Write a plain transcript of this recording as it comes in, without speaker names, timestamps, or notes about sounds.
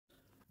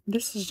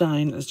This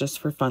design is just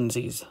for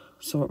funsies.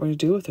 So what we're going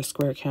to do with a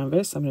square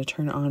canvas, I'm going to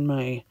turn on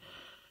my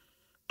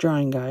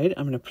drawing guide.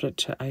 I'm going to put it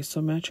to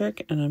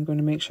isometric, and I'm going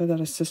to make sure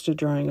that assisted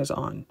drawing is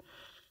on.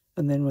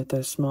 And then with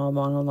a small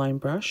monoline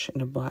brush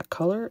in a black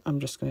color, I'm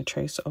just going to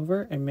trace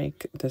over and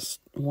make this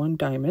one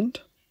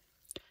diamond.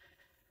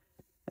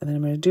 And then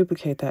I'm going to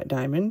duplicate that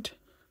diamond,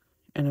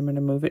 and I'm going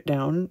to move it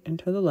down and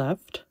to the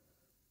left.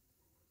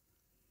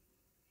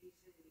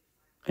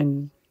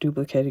 And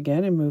duplicate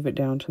again and move it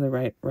down to the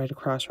right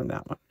across from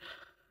that one.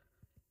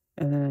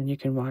 And then you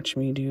can watch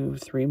me do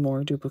 3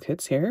 more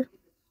duplicates here.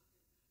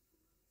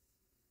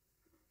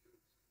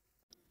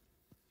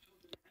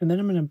 And then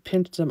I'm going to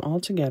pinch them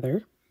all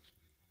together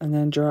and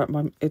then draw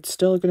my, it's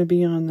still going to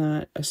be on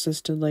that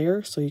assisted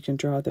layer, so you can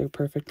draw the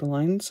perfect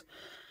lines.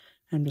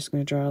 I'm just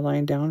going to draw a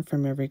line down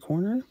from every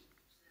corner.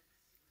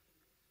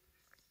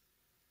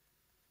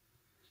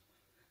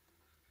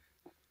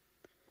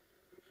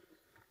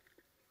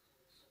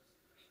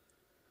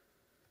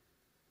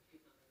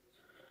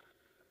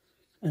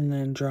 And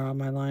then draw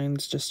my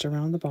lines just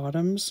around the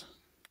bottoms,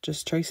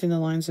 just tracing the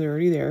lines that are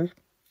already there,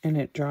 and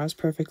it draws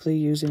perfectly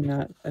using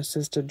that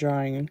assisted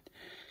drawing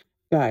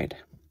guide.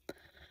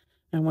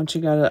 And once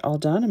you got it all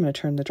done, I'm going to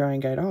turn the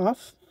drawing guide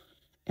off,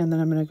 and then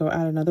I'm going to go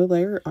add another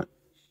layer. Well,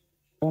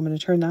 I'm going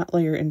to turn that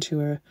layer into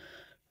a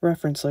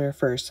reference layer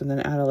first, and then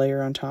add a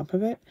layer on top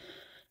of it,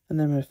 and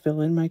then I'm going to fill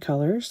in my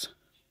colors.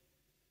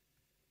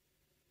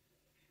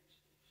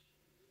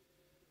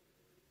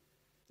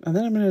 And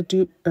then I'm going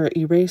to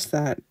erase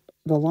the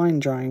line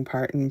drawing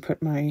part and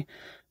put my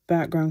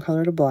background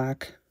color to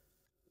black.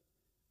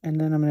 And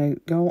then I'm going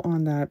to go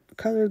on that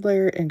colored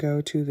layer and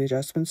go to the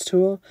adjustments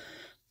tool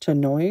to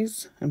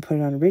noise and put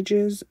it on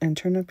ridges and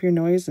turn up your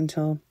noise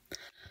until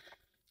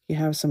you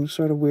have some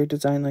sort of weird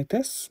design like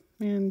this.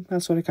 And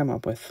that's what I come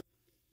up with.